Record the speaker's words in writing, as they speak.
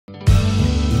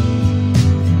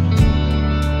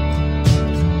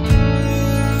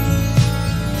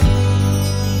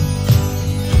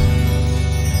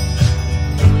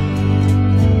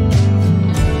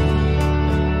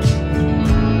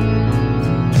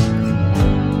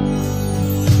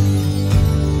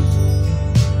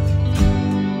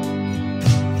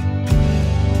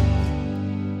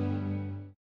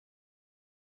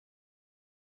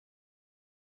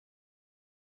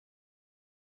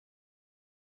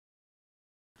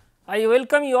I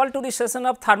welcome you all to the session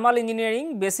of thermal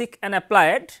engineering basic and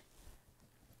applied,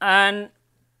 and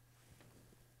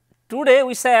today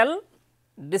we shall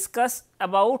discuss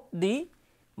about the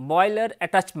boiler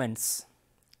attachments.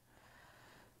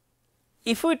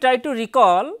 If we try to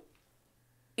recall,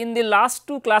 in the last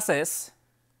two classes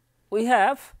we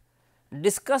have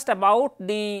discussed about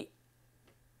the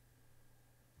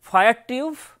fire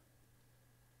tube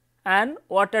and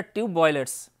water tube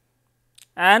boilers,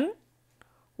 and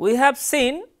we have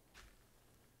seen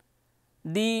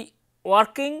the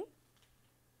working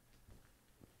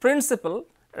principle,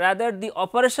 rather the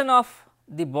operation of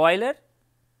the boiler.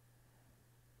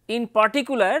 In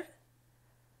particular,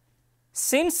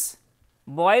 since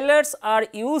boilers are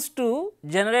used to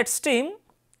generate steam,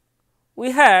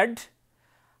 we had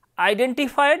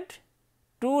identified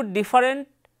two different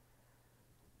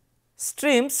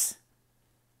streams,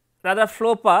 rather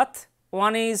flow path.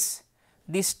 One is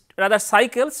this rather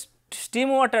cycles, steam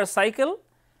water cycle,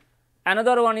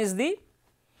 another one is the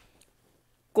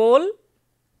coal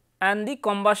and the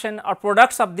combustion or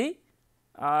products of the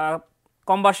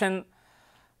combustion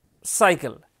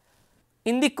cycle.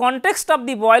 In the context of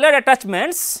the boiler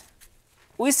attachments,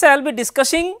 we shall be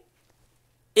discussing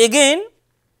again,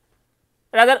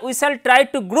 rather we shall try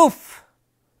to group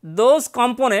those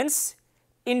components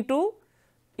into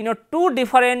two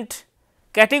different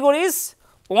categories.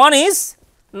 One is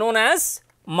known as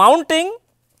mounting,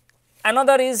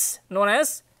 another is known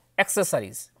as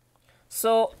accessories.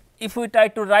 So, if we try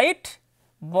to write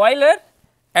boiler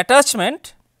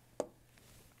attachment,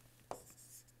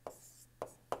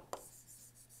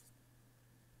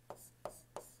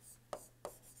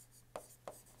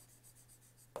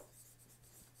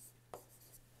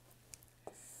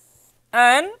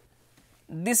 and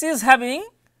this is having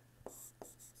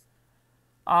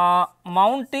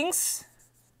mountings,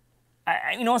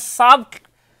 sub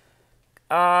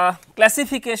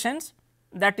classifications,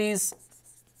 that is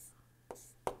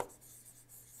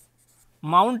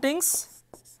mountings,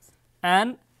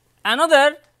 and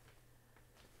another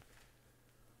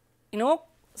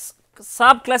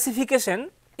sub classification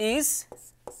is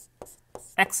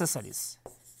accessories.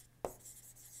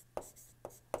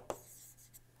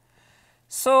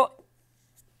 So,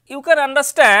 you can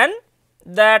understand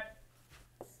that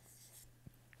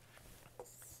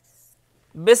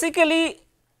basically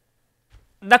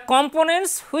the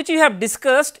components which we have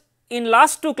discussed in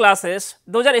last two classes,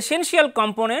 those are essential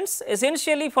components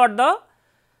essentially for the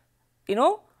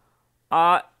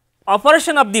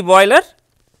operation of the boiler.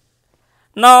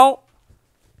 Now,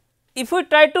 if we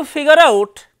try to figure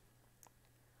out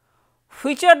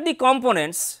which are the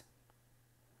components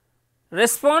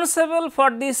responsible for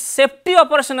the safety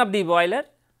operation of the boiler,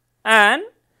 and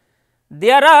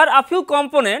there are a few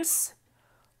components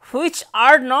which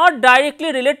are not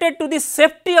directly related to the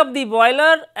safety of the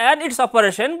boiler and its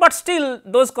operation, but still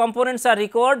those components are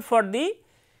required for the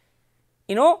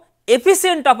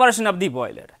efficient operation of the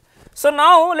boiler. So,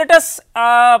 now let us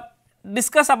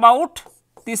discuss about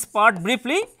this part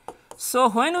briefly. So,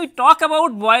 when we talk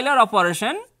about boiler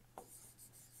operation,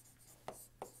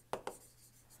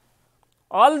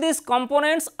 all these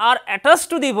components are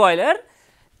attached to the boiler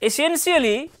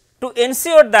essentially to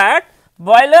ensure that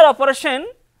boiler operation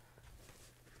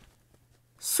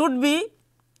should be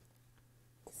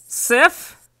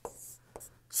safe.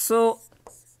 So,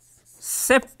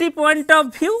 safety point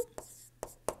of view,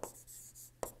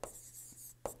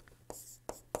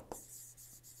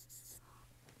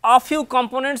 a few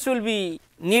components will be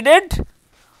needed,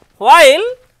 while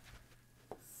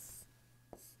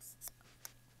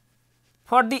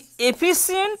for the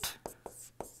efficient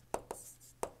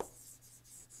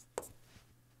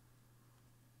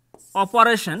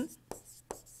operation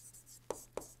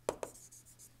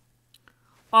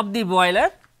of the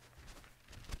boiler,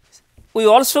 we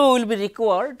also will be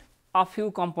required a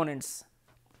few components.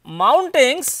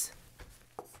 Mountings,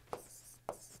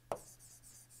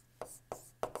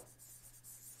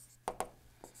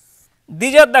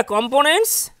 these are the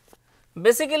components,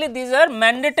 basically these are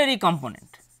mandatory component.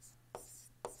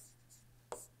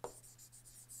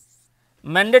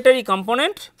 Mandatory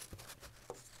component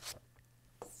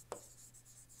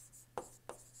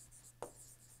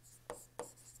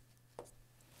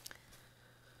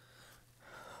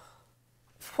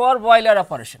for boiler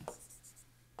operation.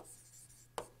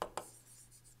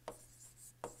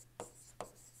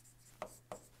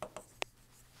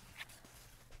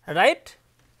 Right?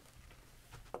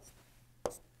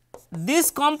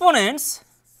 These components,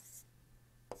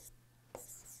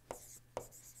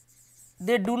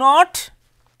 they do not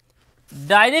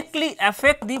directly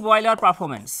affect the boiler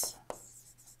performance.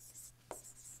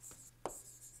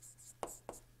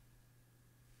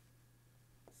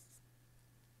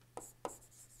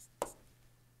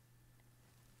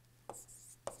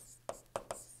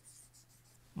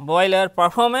 boiler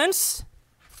performance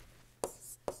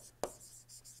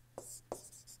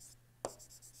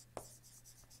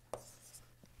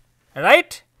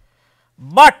right,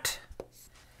 but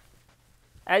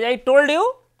as I told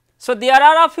you, so there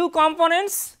are a few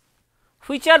components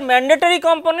which are mandatory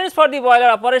components for the boiler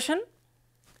operation,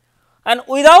 and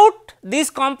without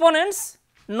these components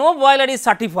no boiler is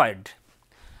certified.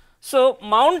 So,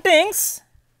 mountings,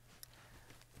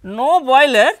 no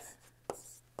boiler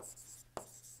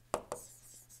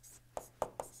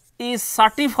is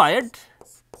certified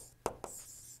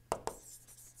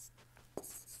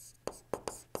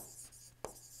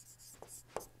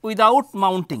without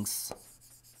mountings.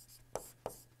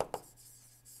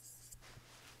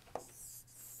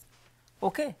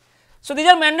 Okay. So, these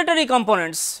are mandatory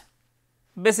components.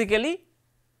 Basically,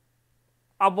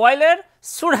 a boiler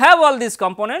should have all these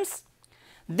components.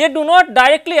 They do not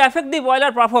directly affect the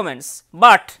boiler performance,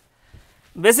 but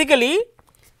basically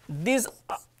these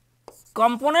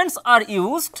components are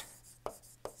used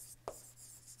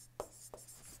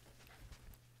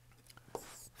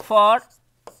for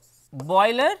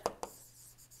boiler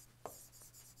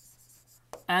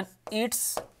and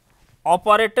its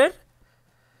operator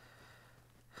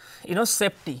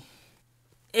safety.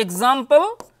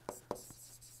 Example,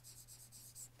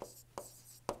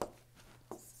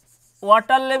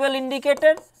 water level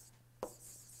indicator,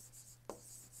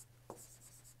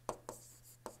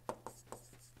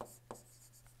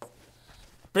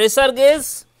 pressure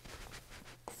gauge,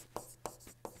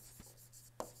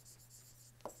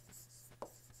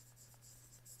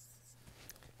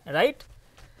 right,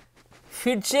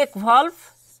 feed check valve,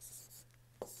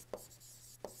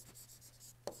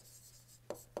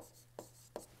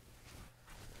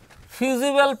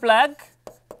 fusible plug,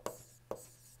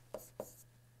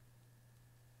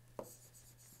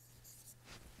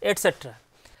 etc.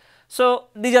 So,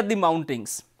 these are the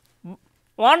mountings.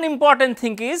 One important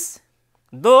thing is,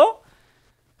 though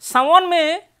someone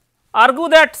may argue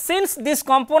that since these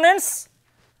components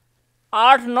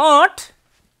are not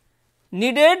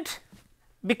needed,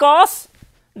 because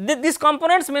these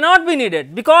components may not be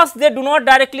needed because they do not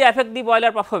directly affect the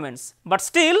boiler performance, but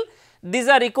still these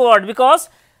are required, because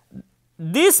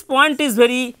this point is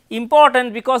very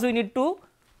important, because we need to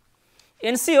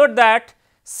ensure that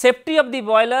safety of the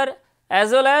boiler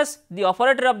as well as the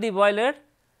operator of the boiler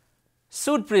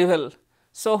should prevail.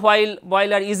 So, while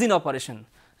boiler is in operation,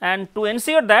 and to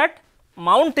ensure that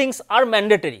mountings are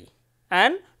mandatory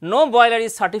and no boiler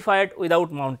is certified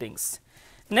without mountings.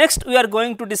 Next, we are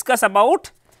going to discuss about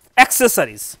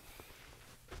accessories.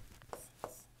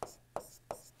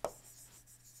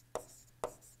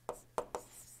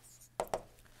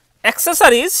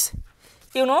 Accessories,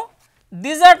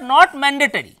 these are not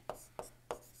mandatory.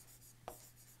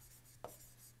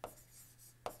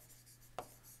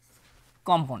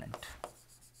 Component.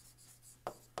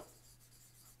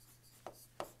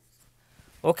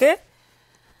 Okay.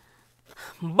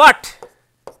 But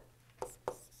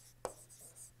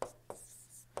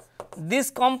these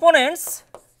components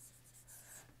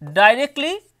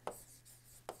directly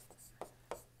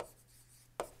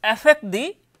affect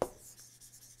the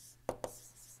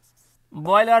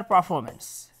boiler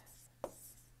performance.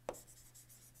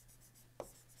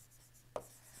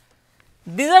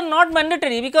 These are not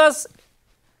mandatory, because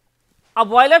a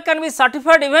boiler can be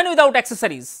certified even without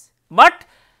accessories, but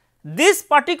this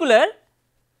particular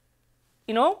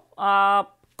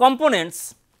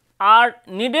components are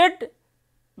needed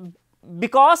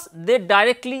because they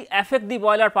directly affect the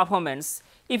boiler performance.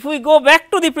 If we go back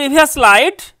to the previous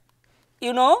slide,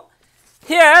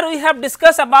 here we have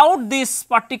discussed about this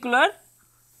particular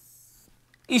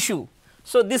issue.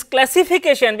 So, this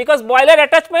classification, because boiler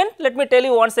attachment, let me tell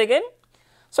you once again.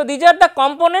 So, these are the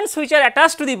components which are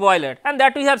attached to the boiler, and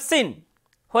that we have seen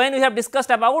when we have discussed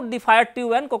about the fire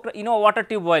tube and water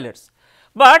tube boilers.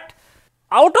 But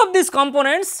out of these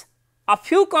components, a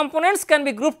few components can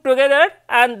be grouped together,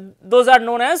 and those are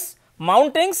known as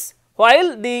mountings,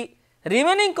 while the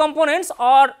remaining components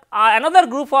or another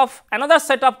group of another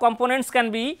set of components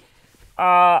can be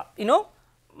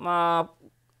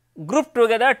grouped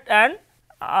together, and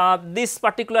this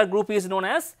particular group is known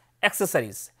as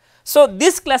accessories. So,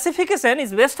 this classification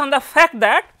is based on the fact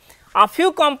that a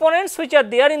few components which are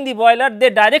there in the boiler,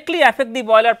 they directly affect the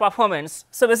boiler performance.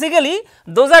 So, basically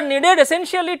those are needed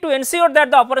essentially to ensure that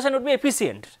the operation would be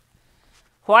efficient.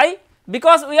 Why?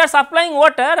 Because we are supplying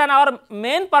water and our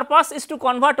main purpose is to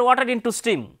convert water into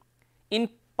steam. In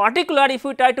particular, if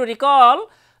we try to recall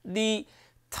the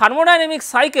thermodynamic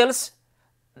cycles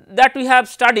that we have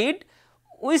studied,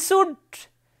 we should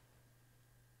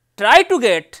try to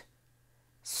get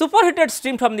superheated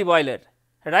steam from the boiler,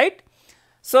 right.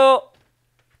 So,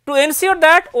 to ensure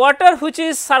that water which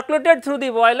is circulated through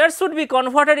the boiler should be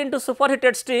converted into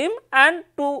superheated steam, and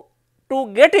to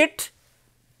get it,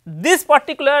 this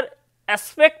particular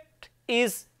aspect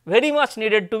is very much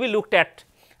needed to be looked at,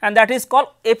 and that is called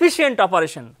efficient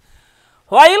operation.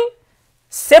 While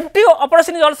safety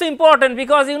operation is also important,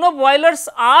 because you know boilers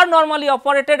are normally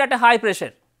operated at a high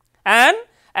pressure, and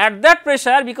at that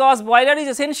pressure, because boiler is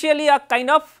essentially a kind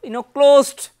of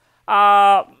closed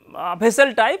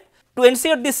vessel type, to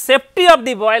ensure the safety of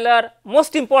the boiler,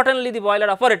 most importantly the boiler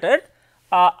operator,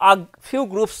 a few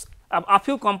groups, a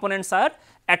few components are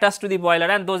attached to the boiler,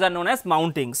 and those are known as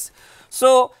mountings.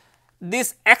 So,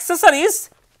 these accessories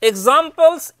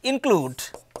examples include,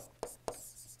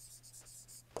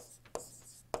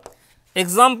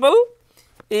 examples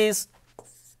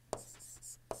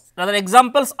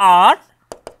are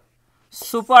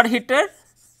superheated,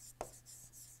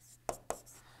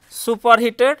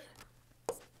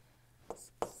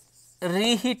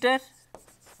 reheater,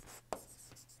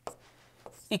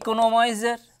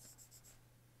 economizer,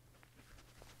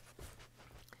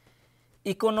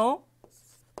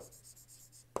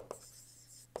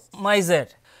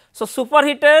 So,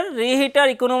 superheater, reheater,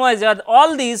 economizer,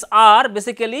 all these are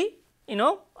basically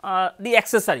the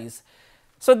accessories.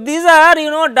 So, these are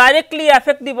directly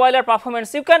affect the boiler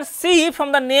performance. You can see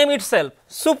from the name itself,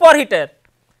 superheater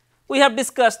we have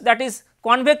discussed, that is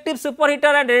convective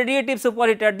superheater and radiative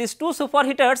superheater. These two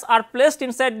superheaters are placed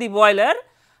inside the boiler,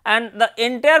 and the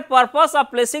entire purpose of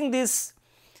placing these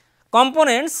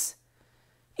components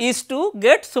is to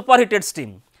get superheated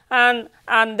steam, and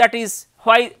that is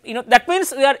why that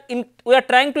means we are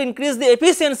trying to increase the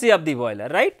efficiency of the boiler,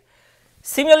 right.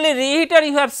 Similarly, reheater,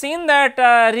 you have seen that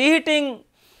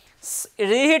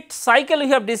reheat cycle we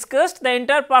have discussed, the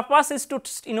entire purpose is to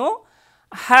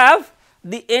have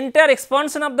the entire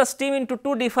expansion of the steam into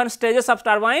two different stages of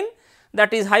turbine,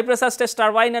 that is high pressure stage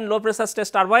turbine and low pressure stage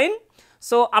turbine.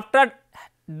 So, after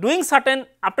doing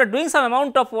some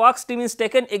amount of work, steam is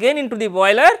taken again into the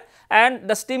boiler, and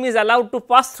the steam is allowed to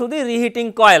pass through the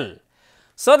reheating coil,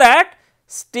 so that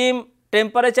steam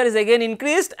temperature is again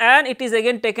increased and it is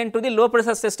again taken to the low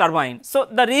pressure stage turbine. So,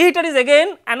 the reheater is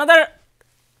again another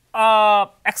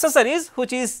accessories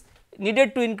which is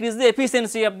needed to increase the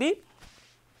efficiency of the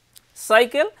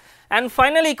cycle. And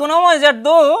finally, economizer,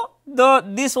 though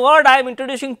this word I am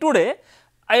introducing today,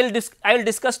 I will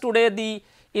discuss today the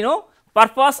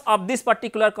purpose of this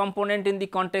particular component in the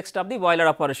context of the boiler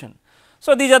operation.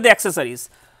 So, these are the accessories.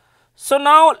 So,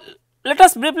 now let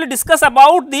us briefly discuss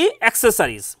about the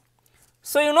accessories.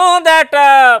 So, you know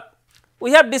that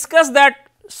we have discussed that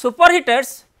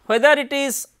superheaters, whether it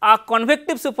is a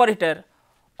convective superheater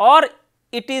or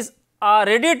it is a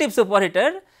radiative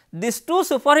superheater, these two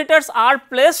superheaters are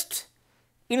placed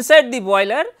inside the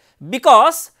boiler,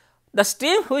 because the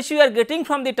steam which we are getting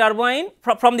from the turbine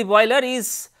from the boiler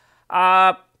is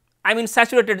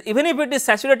saturated. Even if it is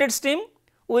saturated steam,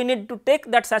 we need to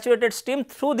take that saturated steam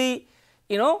through the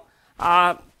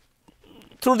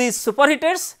through these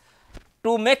superheaters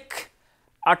to make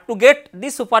to get the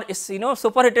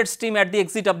superheated steam at the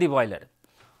exit of the boiler.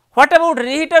 What about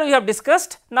reheater we have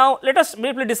discussed? Now, let us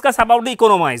briefly discuss about the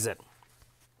economizer.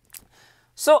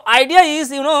 So, idea is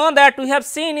that we have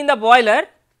seen in the boiler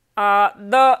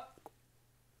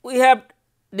we have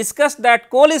discussed that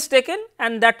coal is taken,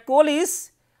 and that coal is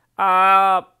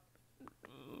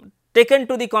taken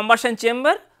to the combustion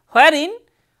chamber, wherein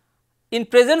in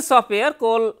presence of air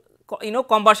coal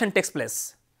combustion takes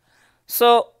place.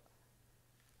 So,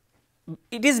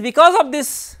 it is because of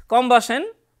this combustion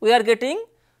we are getting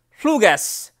flue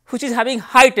gas which is having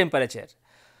high temperature,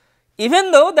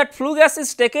 even though that flue gas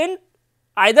is taken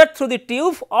either through the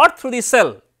tube or through the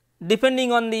cell,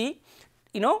 depending on the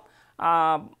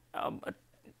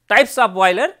types of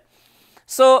boiler.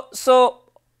 So,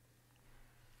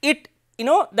 it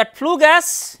that flue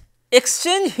gas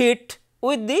exchange heat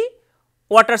with the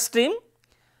water stream,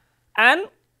 and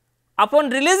upon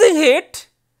releasing heat,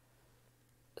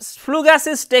 flue gas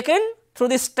is taken through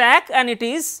the stack and it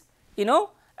is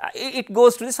it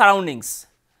goes to the surroundings.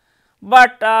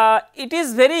 But it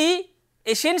is very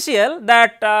essential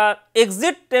that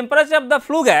exit temperature of the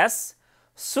flue gas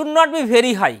should not be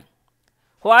very high.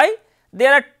 Why?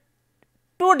 There are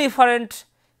two different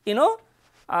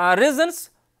reasons.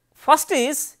 First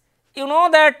is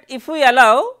that if we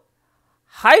allow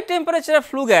high temperature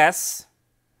flue gas,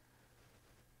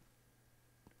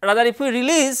 rather if we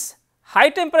release high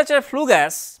temperature flue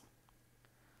gas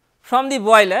from the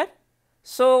boiler,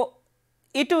 so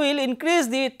it will increase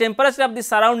the temperature of the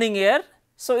surrounding air.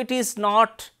 So, it is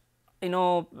not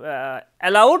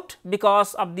allowed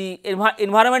because of the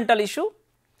environmental issue.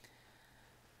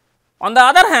 On the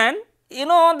other hand, you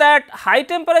know that high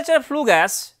temperature flue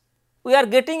gas we are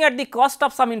getting at the cost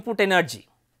of some input energy.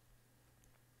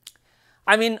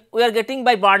 I mean we are getting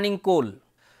by burning coal.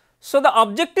 So, the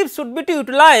objective should be to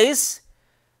utilize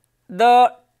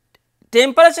the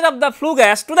temperature of the flue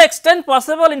gas to the extent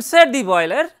possible inside the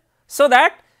boiler, so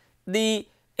that the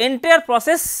entire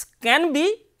process can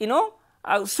be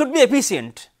should be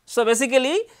efficient. So,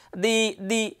 basically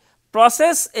the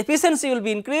process efficiency will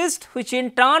be increased, which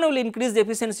in turn will increase the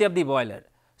efficiency of the boiler.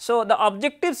 So, the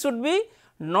objective should be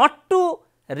not to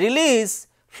release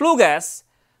flue gas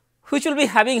which will be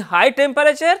having high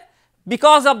temperature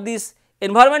because of this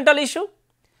environmental issue.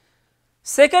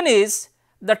 Second is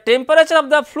the temperature of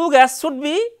the flue gas should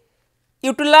be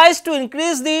utilized to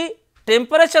increase the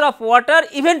temperature of water,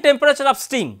 even temperature of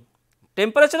steam.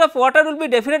 Temperature of water will be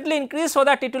definitely increased, so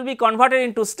that it will be converted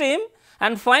into steam,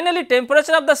 and finally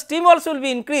temperature of the steam also will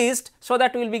be increased, so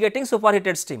that we will be getting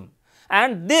superheated steam.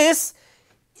 And this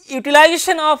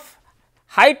utilization of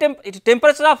high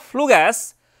temperature of flue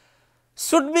gas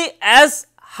should be as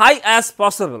high as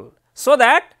possible, so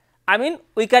that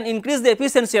we can increase the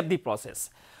efficiency of the process.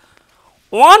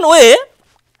 One way,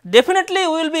 definitely we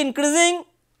will be increasing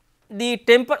the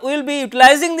we will be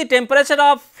utilizing the temperature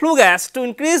of flue gas to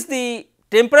increase the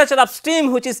temperature of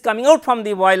steam which is coming out from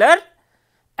the boiler.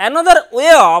 Another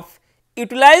way of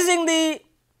utilizing the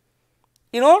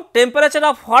temperature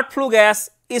of hot flue gas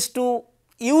is to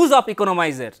use of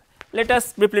economizer. Let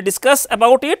us briefly discuss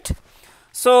about it.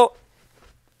 So,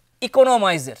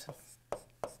 economizer.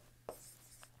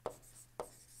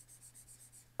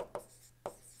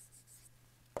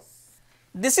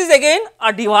 This is again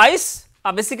a device,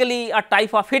 basically a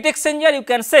type of heat exchanger you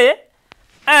can say,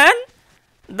 and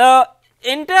the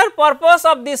entire purpose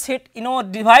of this heat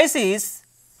device is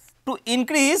to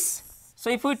increase. So,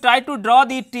 if we try to draw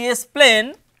the TS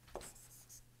plane,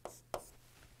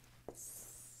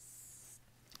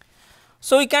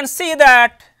 so we can see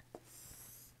that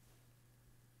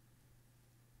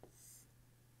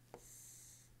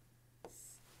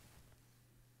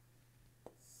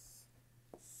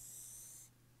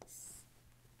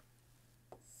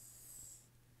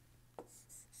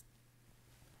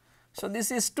so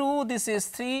this is 2, this is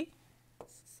 3,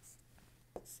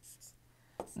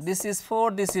 this is 4,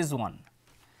 this is 1.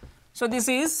 So, this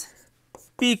is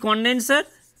P condenser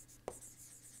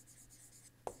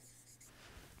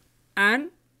and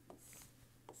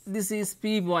this is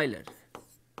P boiler,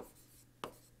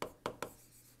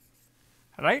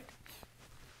 right.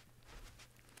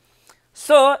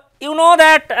 So, you know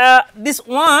that this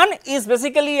one is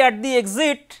basically at the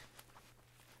exit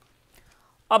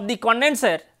of the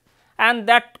condenser, and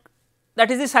that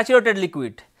is the saturated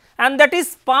liquid, and that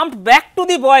is pumped back to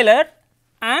the boiler,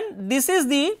 and this is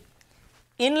the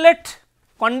inlet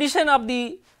condition of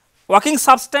the working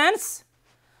substance,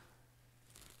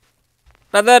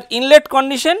 rather inlet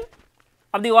condition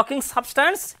of the working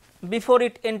substance before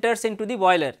it enters into the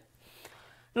boiler.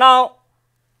 Now,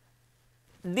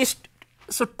 this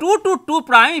so 2 to 2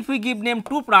 prime, if we give name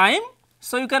 2 prime,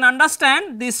 so you can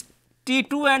understand this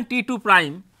T2 and T2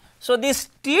 prime. So, this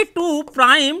T2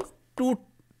 prime to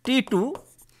T2,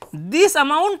 this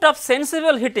amount of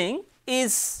sensible heating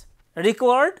is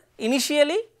required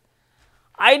initially.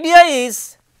 Idea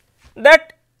is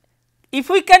that if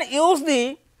we can use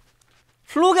the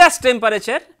flue gas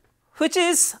temperature, which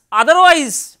is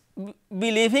otherwise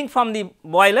be leaving from the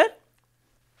boiler,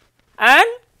 and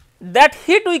that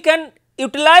heat we can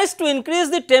utilize to increase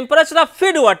the temperature of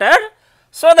feed water,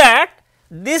 so that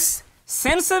this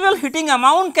sensible heating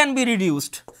amount can be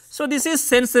reduced. So, this is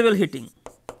sensible heating.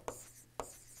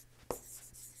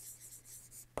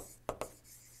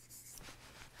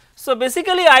 So,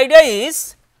 basically idea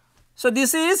is, so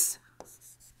this is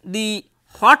the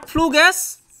hot flue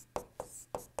gas,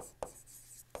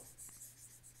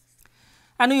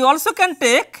 and we also can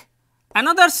take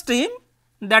another stream,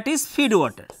 that is feed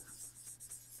water.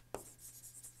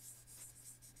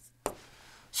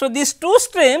 So, these two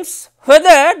streams,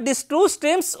 whether these two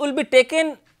streams will be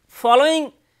taken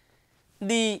following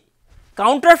the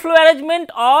counter flow arrangement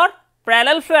or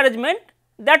parallel flow arrangement,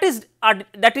 that is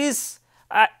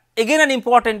again an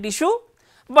important issue,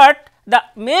 but the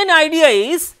main idea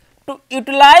is to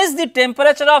utilize the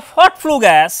temperature of hot flue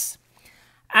gas,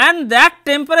 and that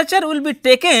temperature will be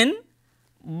taken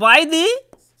by the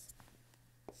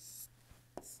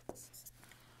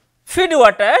feed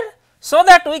water, so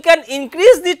that we can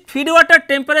increase the feed water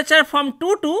temperature from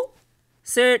 2 to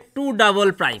say 2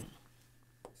 double prime,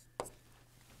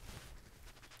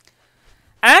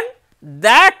 and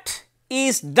that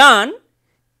is done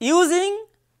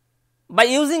by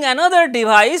using another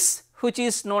device which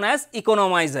is known as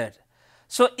economizer.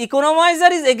 So, economizer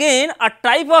is again a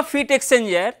type of heat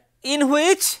exchanger in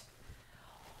which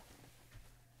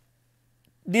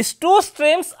these two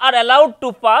streams are allowed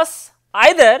to pass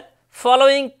either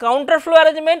following counter flow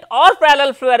arrangement or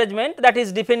parallel flow arrangement, that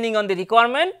is depending on the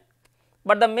requirement,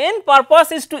 but the main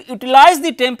purpose is to utilize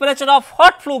the temperature of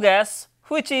hot flue gas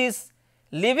which is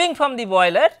leaving from the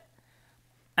boiler,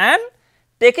 and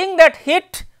taking that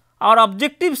heat, our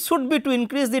objective should be to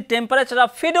increase the temperature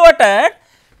of feed water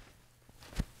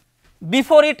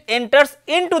before it enters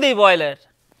into the boiler.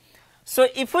 So,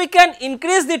 if we can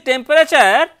increase the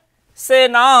temperature say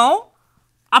now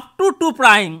up to 2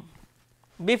 prime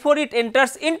before it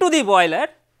enters into the boiler,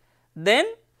 then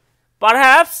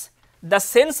perhaps the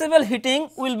sensible heating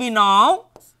will be now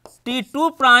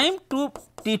T2 prime to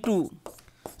T2.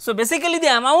 So, basically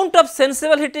the amount of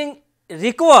sensible heating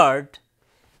required,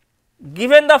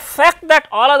 given the fact that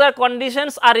all other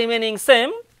conditions are remaining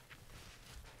same,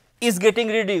 is getting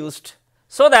reduced,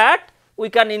 so that we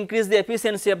can increase the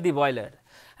efficiency of the boiler,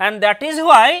 and that is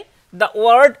why the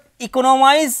word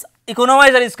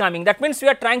economizer is coming. That means, we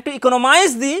are trying to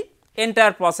economize the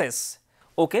entire process.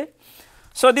 Okay.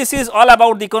 So, this is all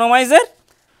about the economizer.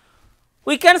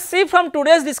 We can see from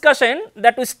today's discussion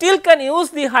that we still can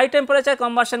use the high temperature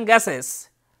combustion gases.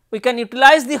 We can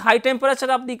utilize the high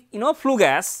temperature of the flue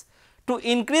gas to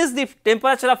increase the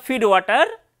temperature of feed water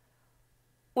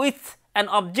with an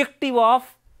objective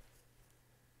of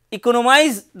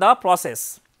economize the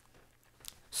process.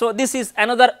 So, this is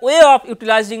another way of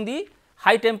utilizing the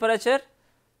high temperature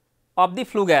of the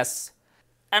flue gas.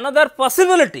 Another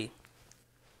possibility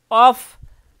of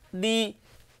the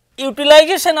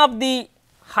utilization of the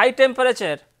high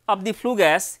temperature of the flue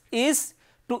gas is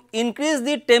to increase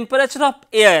the temperature of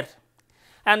air,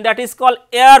 and that is called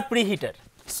air preheater.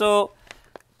 So,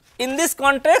 in this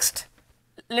context,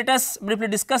 let us briefly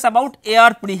discuss about air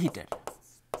preheater.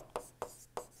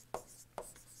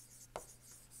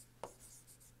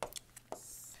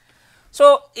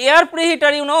 So, air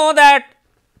preheater, you know that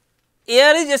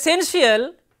air is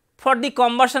essential for the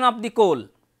combustion of the coal.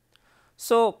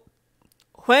 So,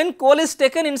 when coal is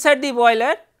taken inside the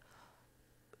boiler,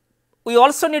 we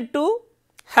also need to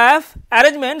have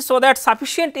arrangement so that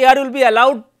sufficient air will be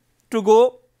allowed to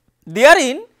go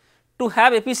therein to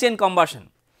have efficient combustion.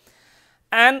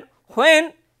 And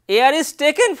when air is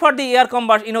taken for the air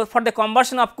combustion, for the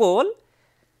combustion of coal,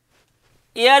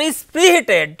 air is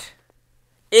preheated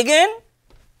again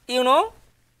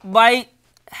by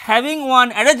having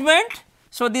one arrangement.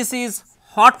 So, this is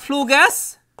hot flue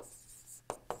gas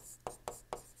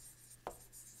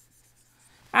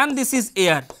and this is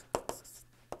air.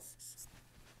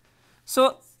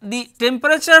 So, the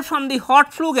temperature from the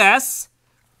hot flue gas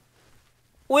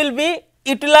will be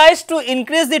utilized to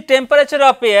increase the temperature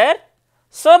of air,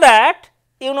 so that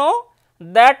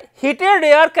that heated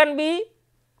air can be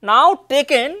now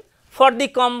taken for the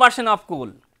combustion of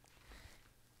coal.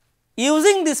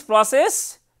 Using this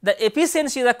process, the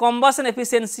efficiency, the combustion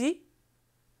efficiency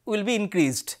will be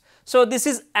increased. So, this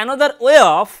is another way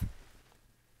of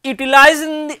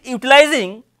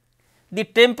utilizing the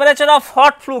temperature of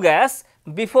hot flue gas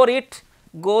before it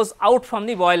goes out from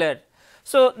the boiler.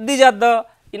 So, these are the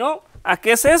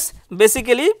cases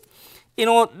basically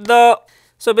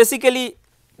so basically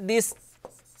this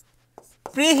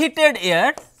preheated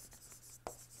air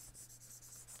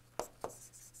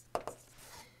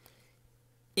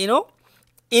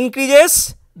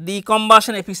increases the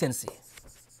combustion efficiency.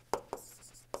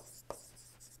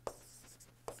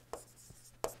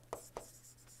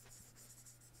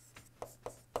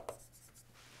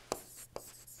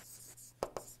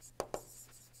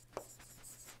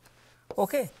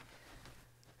 Okay.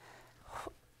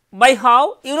 By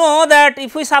how? You know that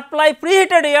if we supply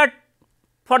preheated air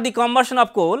for the combustion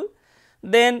of coal,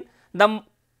 then the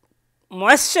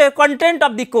moisture content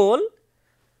of the coal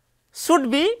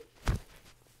should be,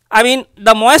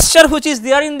 the moisture which is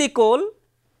there in the coal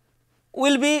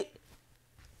will be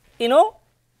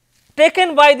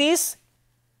taken by this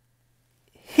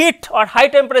heat or high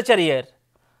temperature air,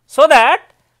 so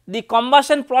that the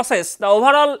combustion process, the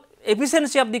overall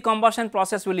efficiency of the combustion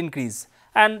process will increase,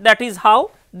 and that is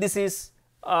how this is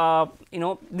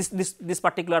this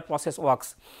particular process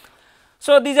works.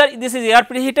 So, this is air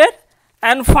preheater,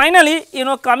 and finally,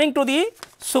 coming to the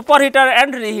superheater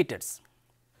and reheaters.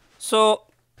 So,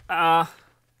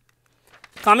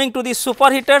 coming to the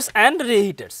superheaters and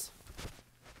reheaters.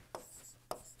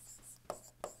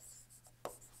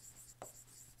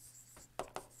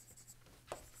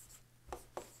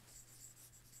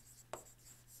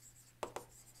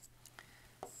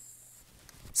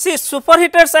 See,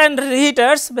 superheaters and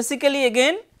reheaters basically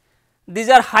again these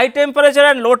are high temperature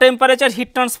and low temperature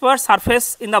heat transfer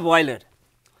surface in the boiler.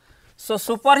 So,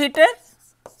 superheater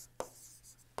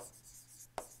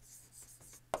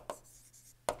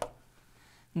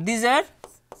these are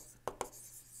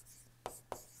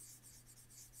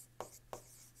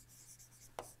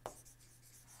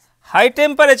high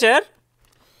temperature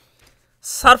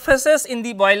surfaces in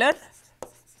the boiler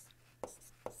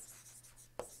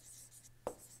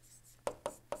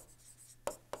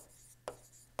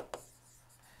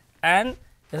and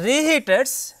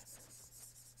reheaters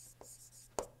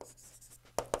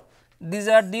these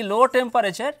are the low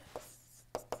temperature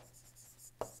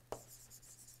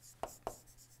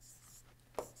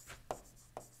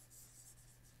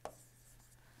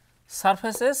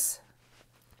surfaces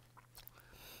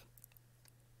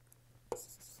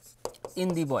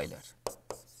in the boiler.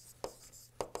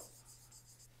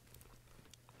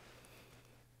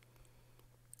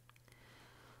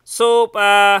 So,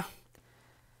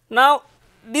 now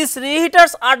these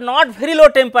reheaters are not very low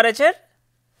temperature.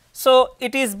 So,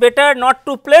 it is better not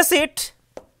to place it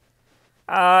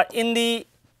in the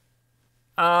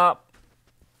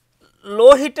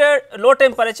low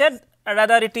temperature,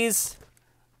 rather it is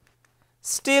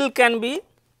still can be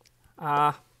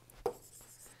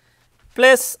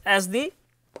placed as the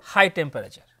high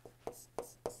temperature.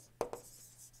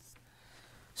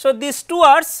 So, these two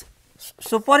are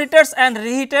superheaters and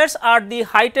reheaters are the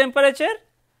high temperature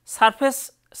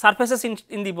surfaces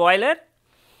in the boiler.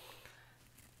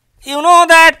 You know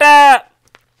that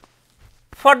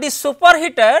for the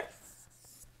superheater,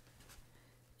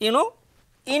 you know,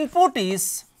 input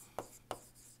is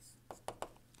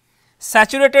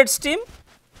saturated steam,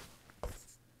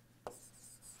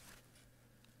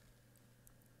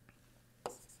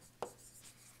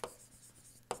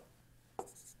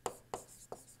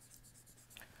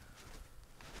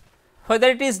 whether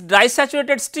it is dry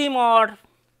saturated steam or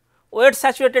wet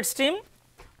saturated steam,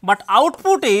 but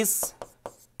output is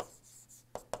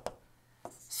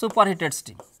superheated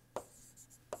steam.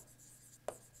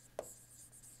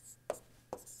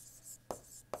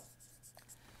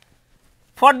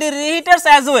 For the reheaters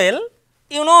as well,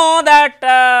 you know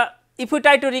that if we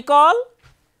try to recall,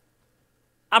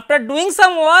 after doing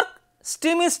some work,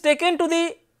 steam is taken to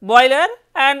the boiler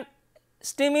and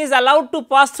steam is allowed to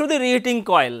pass through the reheating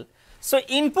coil. So,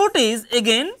 input is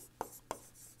again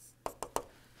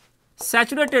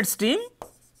saturated steam,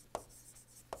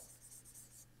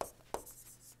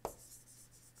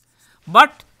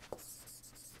 but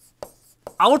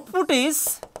output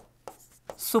is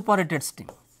superheated steam.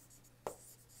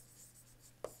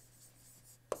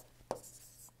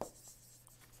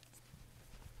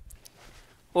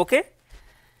 Okay.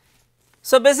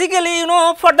 So, basically you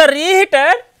know for the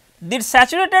reheater the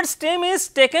saturated steam is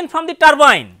taken from the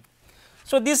turbine.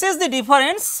 So, this is the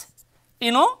difference,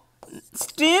 you know,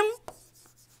 steam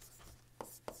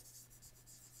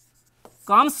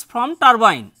comes from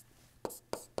turbine.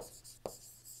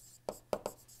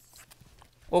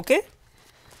 Okay.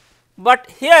 But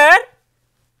here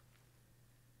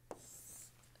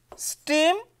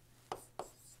steam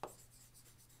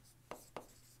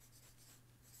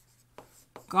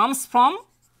comes from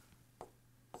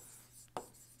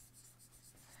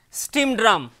steam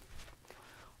drum.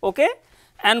 Okay.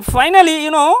 And finally, you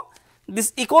know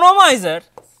this economizer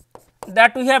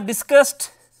that we have discussed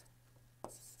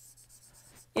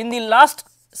in the last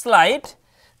slide,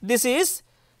 this is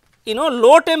you know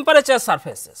low temperature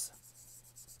surfaces.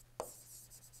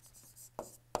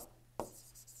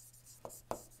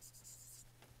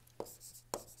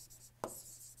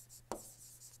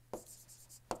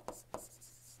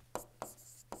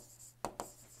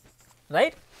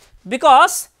 Right,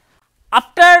 because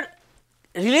after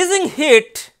releasing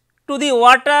heat to the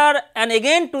water and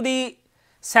again to the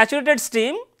saturated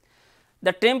steam,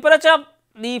 the temperature of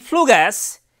the flue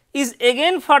gas is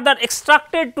again further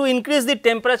extracted to increase the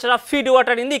temperature of feed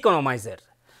water in the economizer.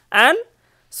 And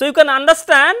so, you can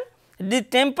understand the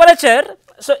temperature.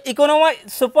 So,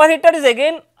 superheater is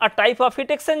again a type of heat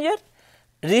exchanger,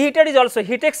 reheater is also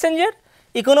heat exchanger,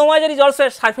 economizer is also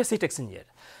a surface heat exchanger.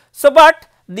 So, but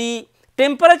the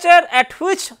temperature at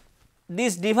which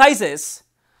these devices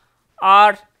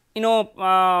are you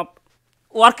know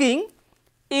working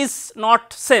is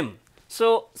not same.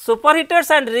 So, superheaters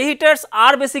and reheaters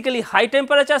are basically high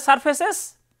temperature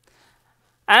surfaces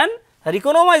and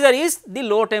economizer is the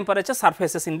low temperature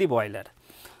surfaces in the boiler.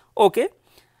 Okay.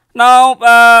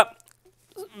 Now,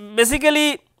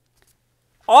 basically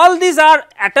all these are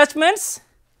attachments.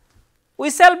 We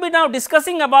shall be now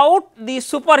discussing about the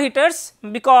superheaters,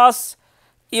 because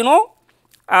you know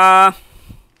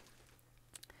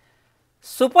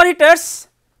superheaters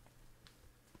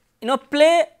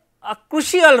play a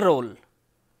crucial role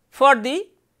for the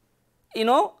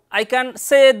I can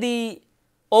say the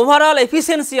overall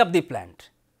efficiency of the plant,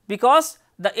 because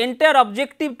the entire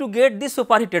objective to get the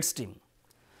superheated steam.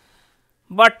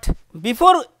 But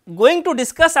before going to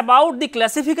discuss about the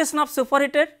classification of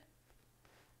superheated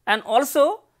and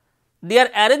also their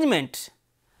arrangement,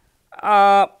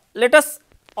 let us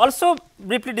also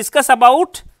briefly discuss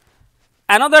about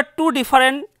another two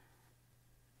different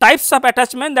types of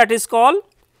attachment, that is called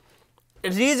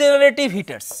regenerative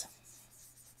heaters.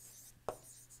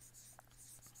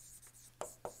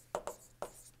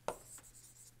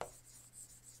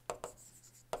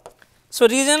 So,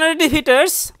 regenerative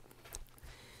heaters,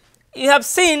 you have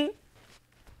seen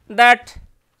that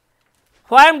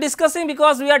why I am discussing,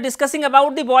 because we are discussing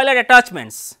about the boiler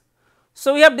attachments.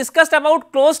 So, we have discussed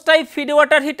about closed type feed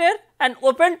water heater and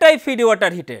open type feed water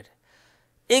heater.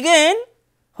 Again,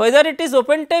 whether it is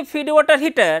open type feed water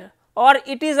heater or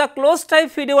it is a closed type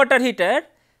feed water heater,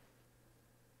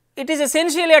 it is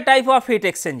essentially a type of heat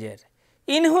exchanger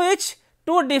in which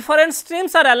two different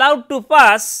streams are allowed to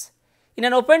pass. In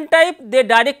an open type, they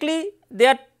directly they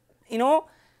are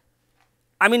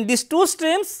these two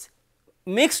streams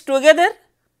mixed together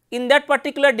in that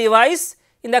particular device.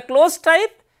 In the closed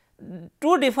type,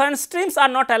 two different streams are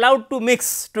not allowed to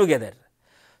mix together.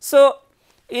 So,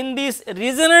 in these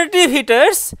regenerative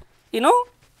heaters,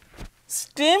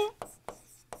 steam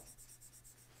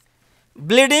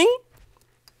bleeding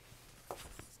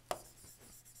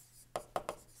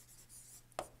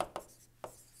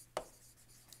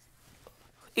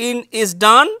is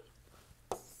done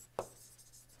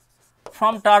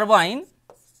from turbine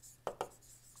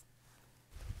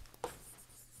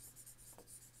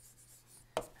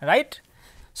right.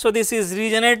 So, this is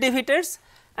regenerative heaters,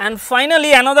 and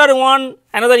finally, another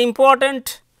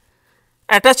important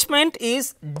attachment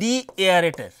is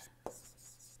deaerator.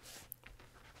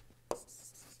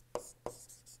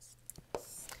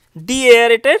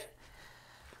 Deaerator.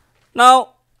 Now,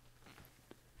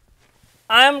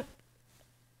 I am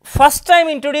first time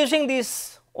introducing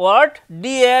this word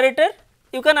deaerator.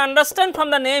 You can understand from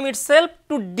the name itself,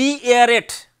 to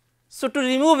deaerate. So, to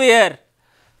remove air.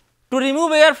 To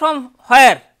remove air from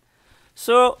where?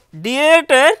 So,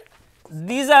 deaerator,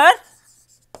 these are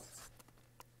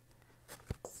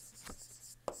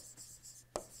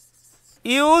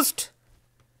used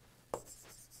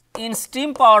in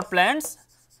steam power plants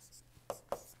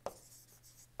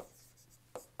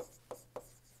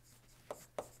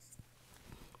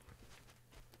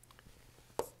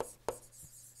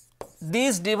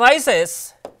these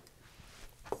devices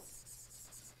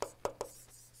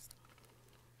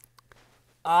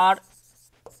are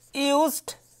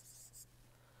used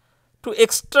to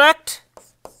extract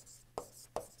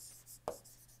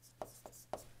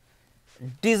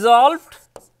dissolved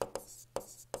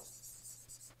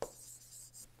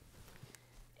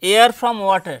air from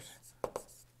water.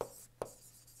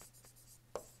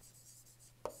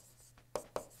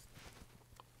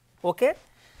 Okay.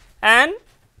 And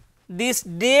this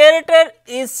deaerator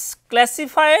is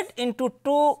classified into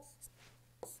two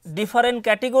different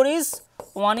categories.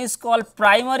 One is called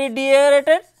primary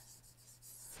deaerator,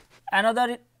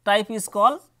 another type is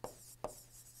called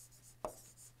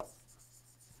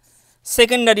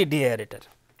secondary deaerator.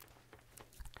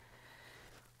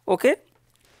 Okay.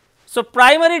 So,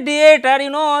 primary deaerator, you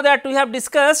know that we have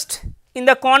discussed in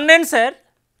the condenser,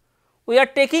 we are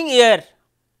taking air,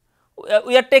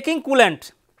 we are taking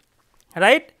coolant,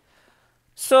 right.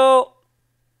 So,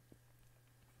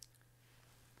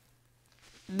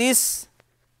 this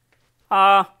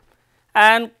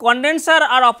and condenser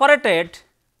are operated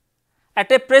at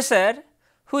a pressure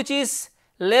which is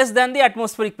less than the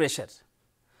atmospheric pressure.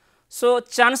 So,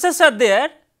 chances are there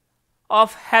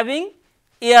of having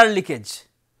air leakage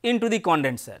into the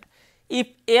condenser. If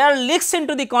air leaks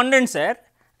into the condenser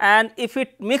and if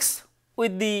it mix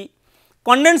with the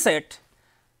condensate,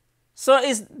 so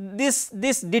is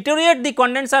this deteriorate the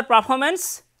condenser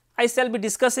performance. I shall be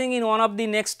discussing in one of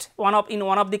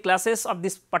the classes of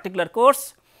this particular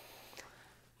course,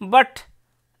 but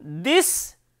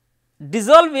this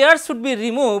dissolved air should be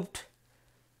removed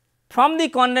from the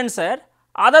condenser,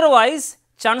 otherwise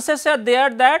chances are there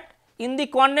that in the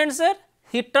condenser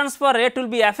heat transfer rate will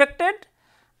be affected,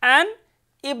 and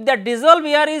if the dissolved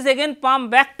air is again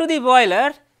pumped back to the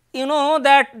boiler, you know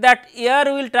that air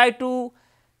will try to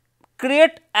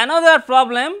create another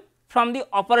problem from the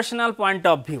operational point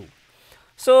of view.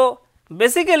 So,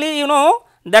 basically you know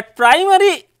that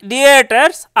primary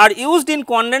deaerators are used in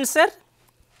condenser.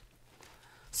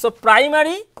 So,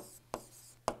 primary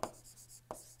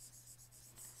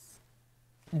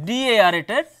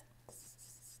deaerator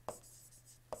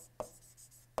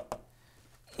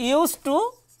used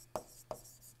to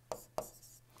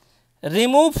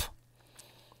remove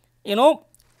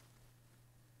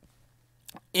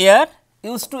air,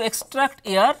 used to extract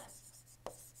air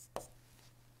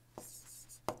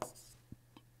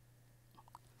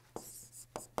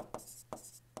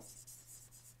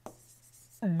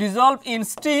dissolved in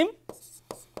steam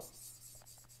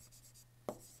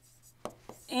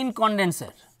in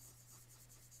condenser,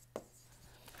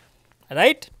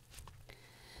 right.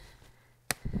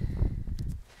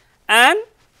 And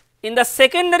in the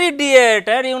secondary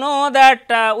deaerator, you know that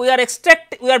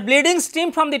we are bleeding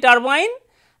steam from the turbine,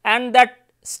 and that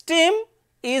steam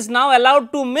is now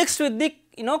allowed to mix with the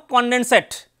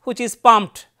condensate which is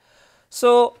pumped.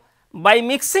 So, by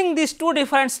mixing these two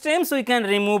different streams we can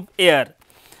remove air.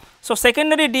 So,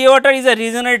 secondary deaerator is a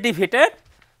regenerative heater.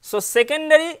 So,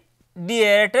 secondary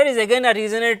deaerator is again a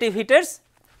regenerative heater.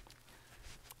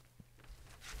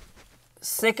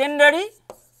 Secondary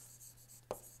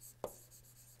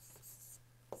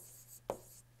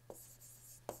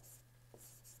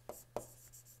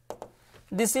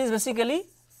this is basically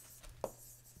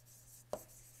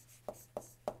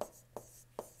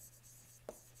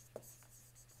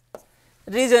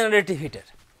regenerative heater.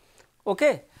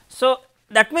 Okay. So,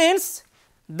 that means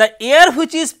the air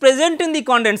which is present in the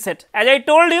condensate, as I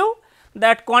told you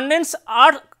that condensers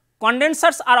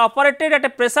are operated at a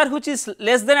pressure which is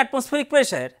less than atmospheric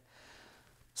pressure.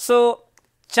 So,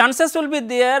 chances will be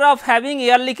there of having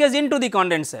air leakage into the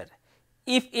condenser.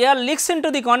 If air leaks into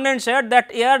the condenser, that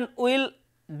air will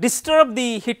disturb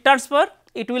the heat transfer,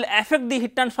 it will affect the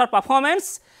heat transfer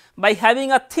performance by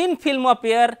having a thin film of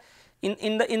air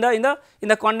in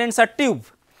the condenser tube.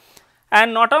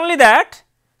 And not only that,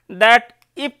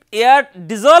 if air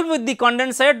dissolve with the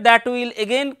condensate, that will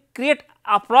again create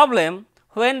a problem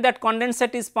when that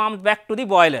condensate is pumped back to the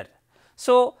boiler.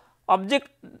 So,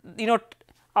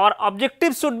 our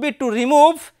objective should be to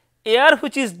remove air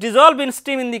which is dissolved in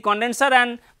steam in the condenser,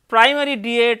 and primary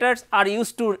deaerators are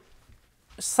used to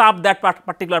serve that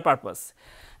particular purpose.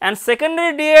 And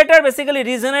secondary deaerator basically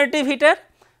regenerative heater.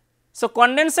 So,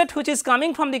 condensate which is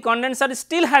coming from the condenser is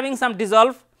still having some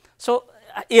dissolved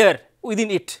air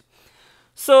within it.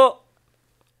 So,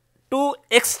 to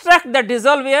extract the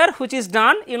dissolved air which is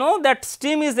done, that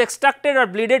steam is extracted or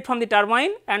bleeded from the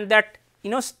turbine, and that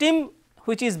steam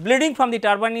which is bleeding from the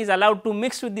turbine is allowed to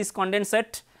mix with this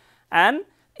condensate, and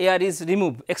air is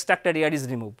removed, extracted air is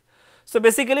removed. So,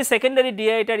 basically secondary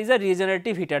deaerator is a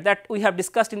regenerative heater that we have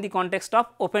discussed in the context of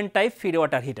open type feed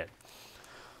water heater.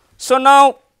 So,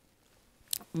 now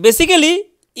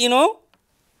basically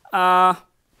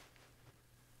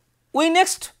we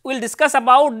next will discuss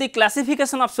about the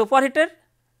classification of superheater,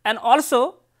 and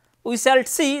also we shall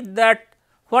see that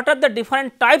what are the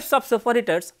different types of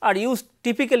superheaters are used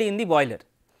typically in the boiler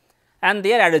and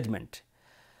their arrangement.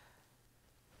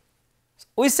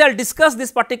 We shall discuss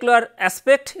this particular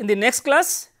aspect in the next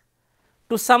class.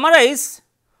 To summarize,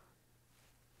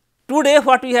 today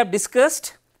what we have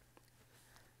discussed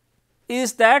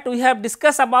is that we have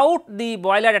discussed about the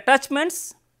boiler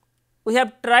attachments, we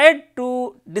have tried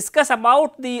to discuss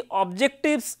about the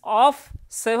objectives of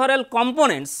several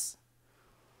components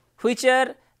which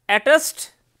are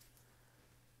attached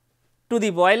to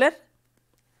the boiler.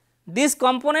 These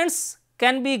components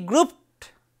can be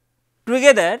grouped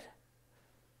together,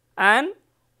 and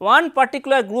one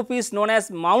particular group is known as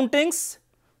mountings,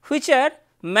 which are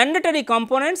mandatory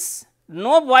components.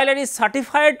 No boiler is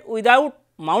certified without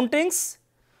mountings,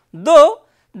 though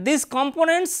these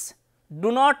components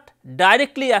do not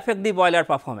directly affect the boiler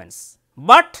performance,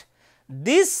 but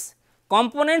these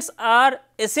components are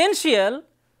essential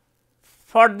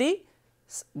for the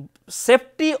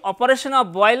safety operation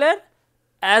of boiler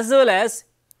as well as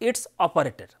its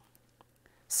operator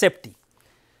safety.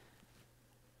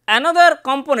 Another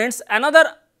components,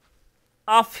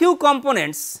 a few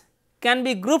components can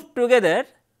be grouped together,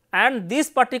 and this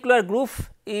particular group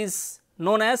is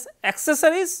known as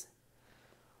accessories.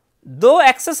 Though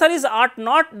accessories are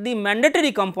not the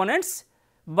mandatory components,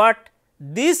 but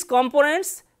these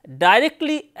components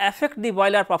directly affect the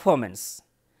boiler performance,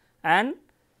 and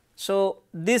so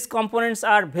these components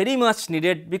are very much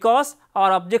needed because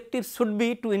our objective should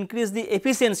be to increase the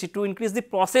efficiency, to increase the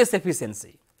process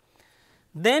efficiency.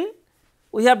 Then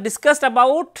we have discussed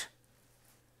about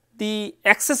the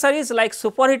accessories like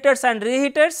superheaters and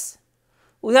reheaters.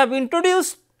 We have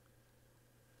introduced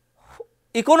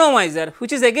economizer,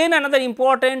 which is again another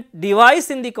important device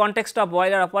in the context of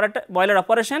boiler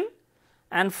operation,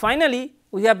 and finally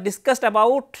we have discussed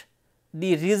about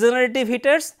the regenerative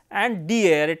heaters and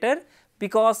deaerator.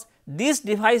 because these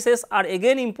devices are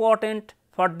again important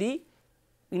for the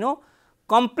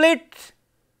complete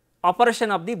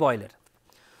operation of the boiler.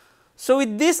 So,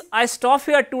 with this I stop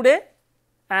here today,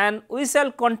 and we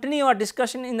shall continue our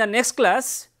discussion in the next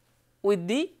class with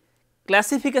the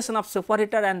classification of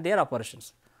superheater and their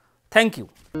operations. Thank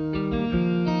you.